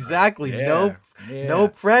 yes, exactly. No pressure. No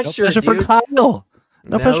pressure for Kyle.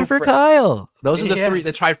 No pressure for Kyle. Those are the three,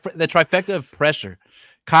 the trifecta of pressure.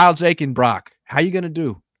 Kyle, Jake, and Brock. How you gonna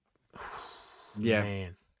do?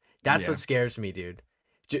 Man. That's what scares me, dude.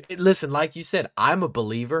 Listen, like you said, I'm a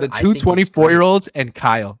believer. The two 24-year-olds and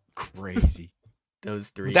Kyle. Crazy. Those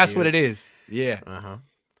three. That's what it is. Yeah.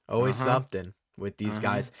 Always something with these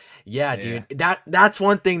guys. Yeah, dude. That's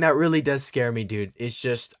one thing that really does scare me, dude. It's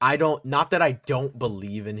just not that I don't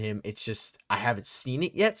believe in him. It's just I haven't seen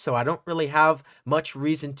it yet, so I don't really have much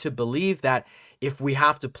reason to believe that if we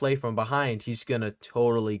have to play from behind, he's gonna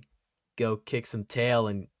totally go kick some tail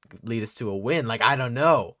and lead us to a win. Like, I don't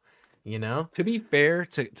know. You know, to be fair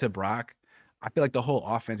to Brock, I feel like the whole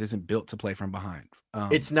offense isn't built to play from behind.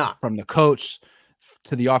 It's not. From the coach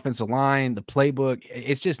to the offensive line, the playbook,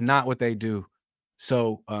 it's just not what they do.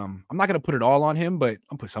 So I'm not going to put it all on him, but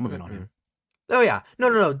I'll put some of it on him. Oh yeah,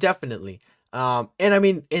 no, definitely. And I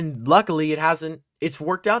mean, and luckily it's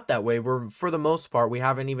worked out that way. For the most part, we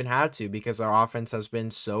haven't even had to because our offense has been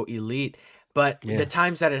so elite. But the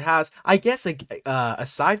times that it has, I guess,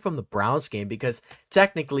 aside from the Browns game, because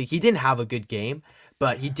technically he didn't have a good game,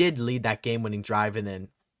 but he did lead that game-winning drive, and then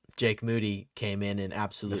Jake Moody came in and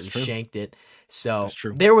absolutely shanked it. So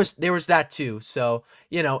there was that too. So,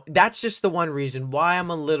 you know, that's just the one reason why I'm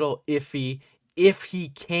a little iffy if he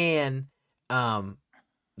can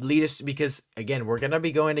lead us, because again, we're going to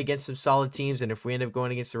be going against some solid teams, and if we end up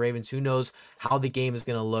going against the Ravens, who knows how the game is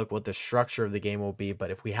going to look, what the structure of the game will be. But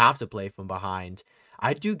if we have to play from behind,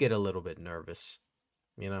 I do get a little bit nervous,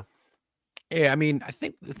 you know? Yeah, I mean, I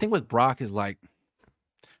think the thing with Brock is like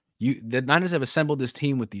the Niners have assembled this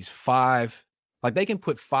team with these five, like they can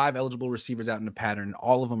put five eligible receivers out in the pattern, and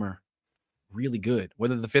all of them are really good.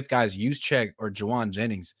 Whether the fifth guy is Juszczyk or Jawan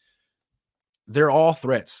Jennings, they're all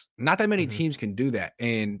threats. Not that many Hmm. teams can do that.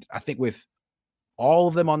 And I think with all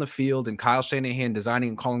of them on the field and Kyle Shanahan designing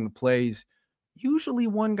and calling the plays, usually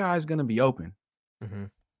one guy's going to be open. Hmm.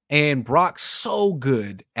 And Brock's so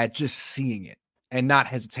good at just seeing it and not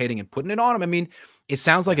hesitating and putting it on him. I mean, it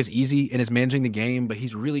sounds like Yeah. it's easy and it's managing the game, but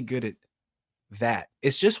he's really good at that.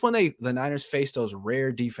 It's just when the Niners face those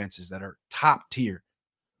rare defenses that are top tier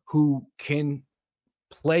who can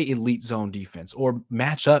play elite zone defense or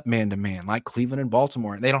match up man to man like Cleveland and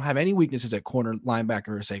Baltimore. And they don't have any weaknesses at corner, linebacker,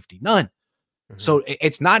 or safety. None. Hmm. So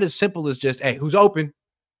it's not as simple as just, hey, who's open?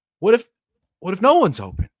 What if no one's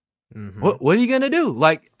open? Hmm. What are you gonna do?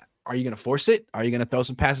 Like, are you gonna force it? Are you gonna throw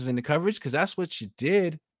some passes into coverage? Because that's what you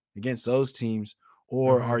did against those teams.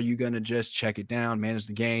 Or Hmm. are you gonna just check it down, manage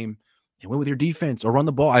the game, and win with your defense or run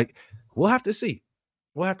the ball? We'll have to see.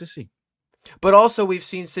 We'll have to see. But also, we've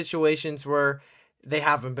seen situations where they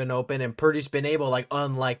haven't been open, and Purdy's been able, like,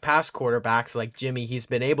 unlike past quarterbacks like Jimmy, he's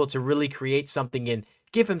been able to really create something and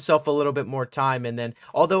give himself a little bit more time. And then,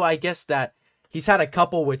 although I guess that he's had a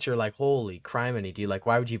couple which are like, holy criminy, dude, like,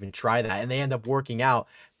 why would you even try that? And they end up working out.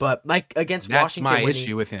 But like against That's my Washington, when he,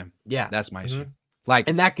 issue with him. yeah, That's my hmm issue. Like,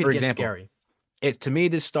 and that could for get example, scary. to me,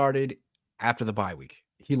 this started after the bye week.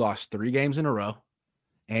 He lost 3 games in a row,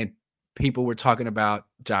 and people were talking about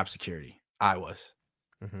job security. I was.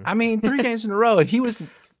 Hmm. I mean, 3 games in a row, and he was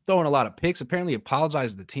throwing a lot of picks. Apparently,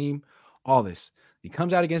 apologized to the team. All this. He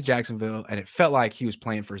comes out against Jacksonville, and it felt like he was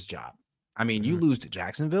playing for his job. I mean, you Hmm. lose to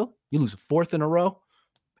Jacksonville, you lose a 4th in a row,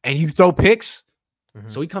 and you throw picks. Hmm.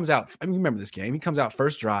 So he comes out. I mean, you remember this game. He comes out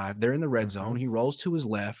first drive. They're in the red Hmm. zone. He rolls to his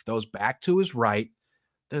left, throws back to his right.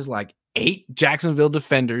 There's like 8 Jacksonville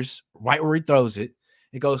defenders right where he throws it.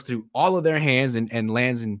 It goes through all of their hands and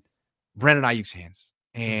lands in Brandon Ayuk's hands.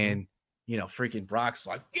 Hmm. And, freaking Brock's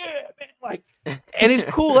like, yeah, man. Like, and it's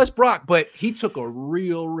cool. That's Brock. But he took a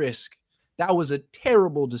real risk. That was a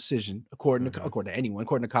terrible decision, according Hmm. to anyone,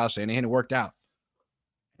 according to Kyle Shanahan. It worked out.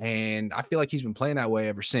 And I feel like he's been playing that way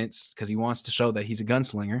ever since because he wants to show that he's a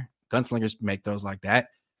gunslinger. Gunslingers make throws like that.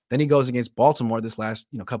 Then he goes against Baltimore this last,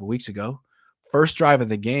 couple weeks ago. First drive of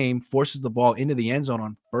the game, forces the ball into the end zone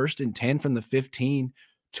on 1st and 10 from the 15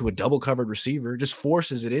 to a double covered receiver, just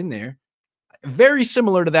forces it in there. Very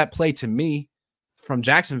similar to that play to me from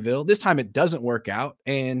Jacksonville. This time it doesn't work out.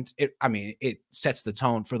 And it sets the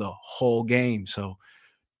tone for the whole game. So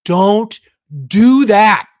don't do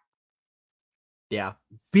that. Yeah.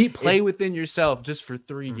 Play within yourself just for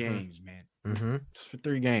 3 Hmm. games, man. Hmm. Just for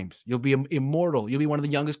 3 games. You'll be immortal. You'll be one of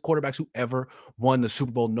the youngest quarterbacks who ever won the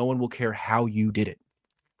Super Bowl. No one will care how you did it.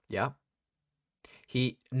 Yeah.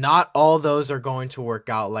 Not all those are going to work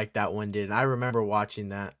out like that one did. And I remember watching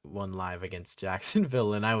that one live against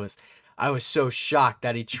Jacksonville, and I was so shocked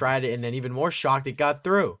that he tried it, and then even more shocked it got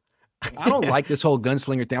through. I don't like this whole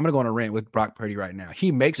gunslinger thing. I'm going to go on a rant with Brock Purdy right now.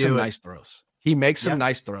 He makes some nice throws.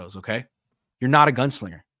 Nice throws, okay? You're not a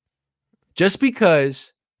gunslinger. Just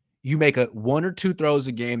because you make 1 or 2 throws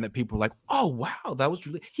a game that people are like, oh, wow, that was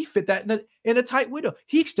really – he fit that in a tight window.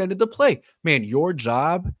 He extended the play. Man, your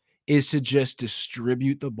job is to just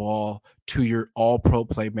distribute the ball to your all-pro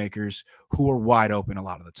playmakers who are wide open a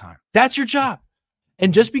lot of the time. That's your job.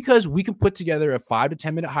 And just because we can put together a 5 to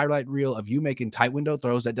 10 minute highlight reel of you making tight window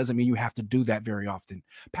throws, that doesn't mean you have to do that very often.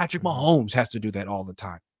 Patrick Mahomes has to do that all the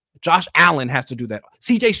time. Josh Allen has to do that.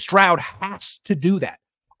 CJ Stroud has to do that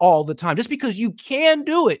all the time. Just because you can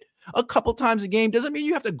do it a couple times a game doesn't mean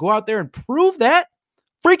you have to go out there and prove that.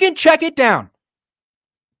 Freaking check it down.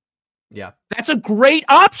 Yeah. That's a great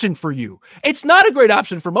option for you. It's not a great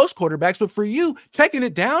option for most quarterbacks, but for you, checking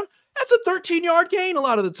it down, that's a 13-yard gain a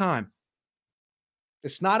lot of the time.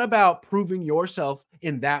 It's not about proving yourself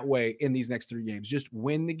in that way in these next 3 games. Just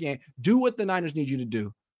win the game. Do what the Niners need you to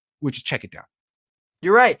do, which is check it down.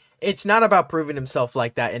 You're right. It's not about proving himself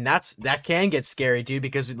like that, and that can get scary, dude,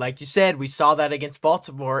 because like you said, we saw that against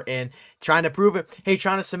Baltimore and trying to prove it. Hey,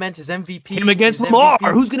 trying to cement his MVP. Him against Lamar.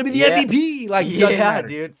 Who's going to be the MVP? Like, doesn't matter.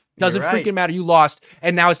 Dude. Doesn't freaking matter. You lost,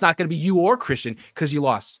 and now it's not going to be you or Christian because you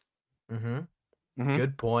lost.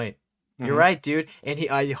 Good point. You're right, dude. And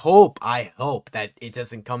I hope that it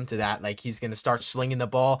doesn't come to that. Like, he's going to start slinging the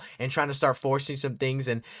ball and trying to start forcing some things,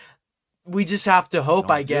 and we just have to hope,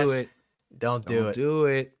 I guess. Don't do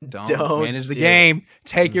it. Don't manage the game.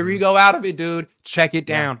 Take your ego out of it, dude. Check it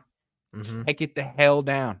down. Take it the hell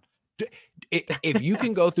down. if you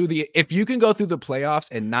can go through the playoffs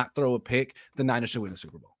and not throw a pick, the Niners should win the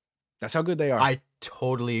Super Bowl. That's how good they are. I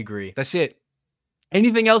totally agree. That's it.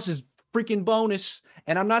 Anything else is freaking bonus.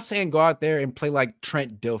 And I'm not saying go out there and play like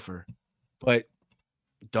Trent Dilfer, but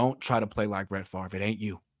don't try to play like Brett Favre. It ain't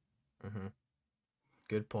you. Mm-hmm.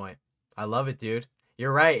 Good point. I love it, dude.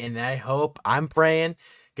 You're right. And I'm praying,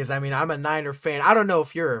 because I mean, I'm a Niner fan. I don't know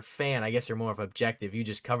if you're a fan. I guess you're more of objective. You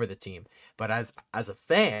just cover the team. But as a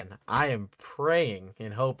fan, I am praying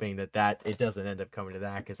and hoping that it doesn't end up coming to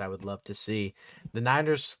that, because I would love to see the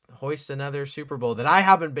Niners hoist another Super Bowl that I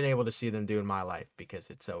haven't been able to see them do in my life, because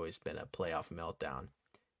it's always been a playoff meltdown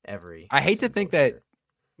I hate to think that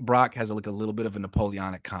Brock has a little bit of a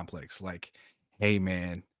Napoleonic complex. Like, hey,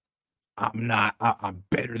 man, I'm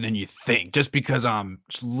better than you think. Just because I'm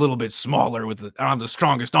just a little bit smaller I'm the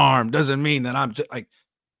strongest arm doesn't mean that I'm just like,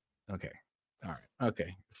 okay. All right.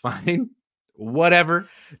 Okay. Fine. Whatever.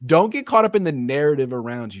 Don't get caught up in the narrative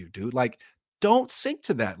around you, dude. Like, don't sink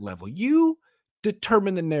to that level. You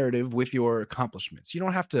determine the narrative with your accomplishments. You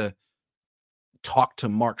don't have to talk to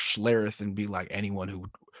Mark Schlereth and be like, anyone who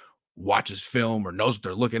watches film or knows what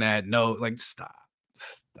they're looking at. No, like, stop.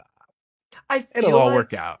 It'll all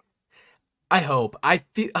work out. I hope. I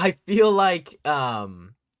feel like I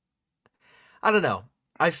don't know.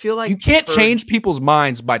 I feel like you can't change people's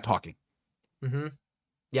minds by talking. Mm-hmm.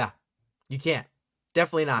 Yeah, you can't.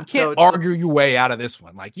 Definitely not. You can't argue your way out of this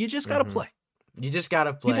one. Like, you just gotta play. You just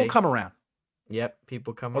gotta play. People come around. Yep,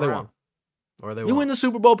 people come around. They won't. Or they won't. You win the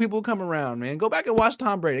Super Bowl, people will come around, man. Go back and watch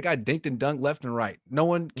Tom Brady. The guy dinked and dunked left and right. No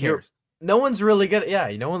one cares. No one's really good.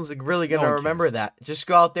 Yeah, no one's really going to remember that. Just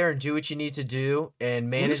go out there and do what you need to do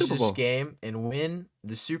and manage this game and win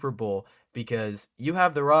the Super Bowl, because you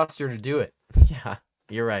have the roster to do it. Yeah,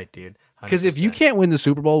 you're right, dude. Because if you can't win the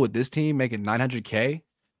Super Bowl with this team making $900K,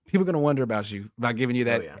 people are going to wonder about giving you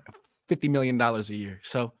that $50 million a year.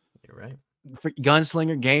 So you're right. For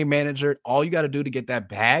gunslinger, game manager, all you got to do to get that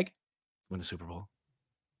bag, win the Super Bowl.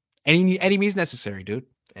 Any means necessary, dude.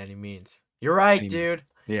 Any means. You're right, dude.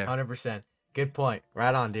 Yeah. 100%. Good point.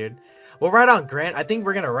 Right on, dude. Well, right on, Grant. I think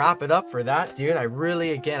we're going to wrap it up for that, dude. I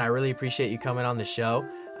really appreciate you coming on the show.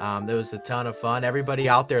 That was a ton of fun. Everybody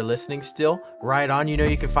out there listening still, right on. You know,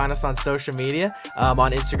 you can find us on social media,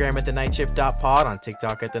 on Instagram at thenightshift.pod, on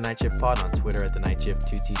TikTok at thenightshiftpod, on Twitter at thenightshift,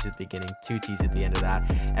 2 T's at the beginning, 2 T's at the end of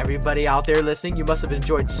that. Everybody out there listening, you must have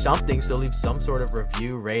enjoyed something, so leave some sort of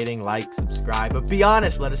review, rating, like, subscribe. But be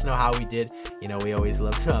honest, let us know how we did. You know, we always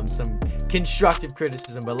love some constructive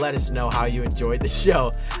criticism, but let us know how you enjoyed the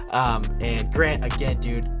show. And Grant, again,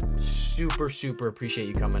 dude, super appreciate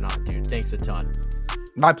you coming on, dude. Thanks a ton.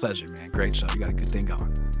 My pleasure, man. Great show. You got a good thing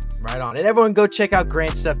going. Right on. And everyone go check out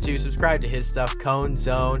Grant's stuff too. Subscribe to his stuff. Cohn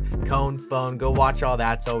Zone, Cohn Phone. Go watch all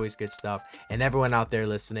that. It's always good stuff. And everyone out there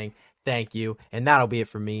listening, thank you. And that'll be it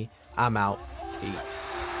for me. I'm out.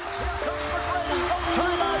 Peace.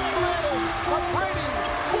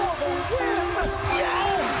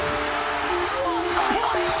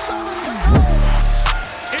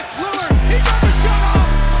 It's Lillard. He got the shot off.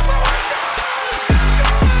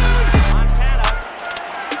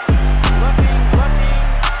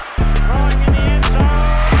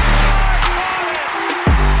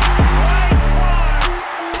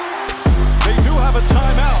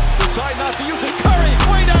 Decide not to use it.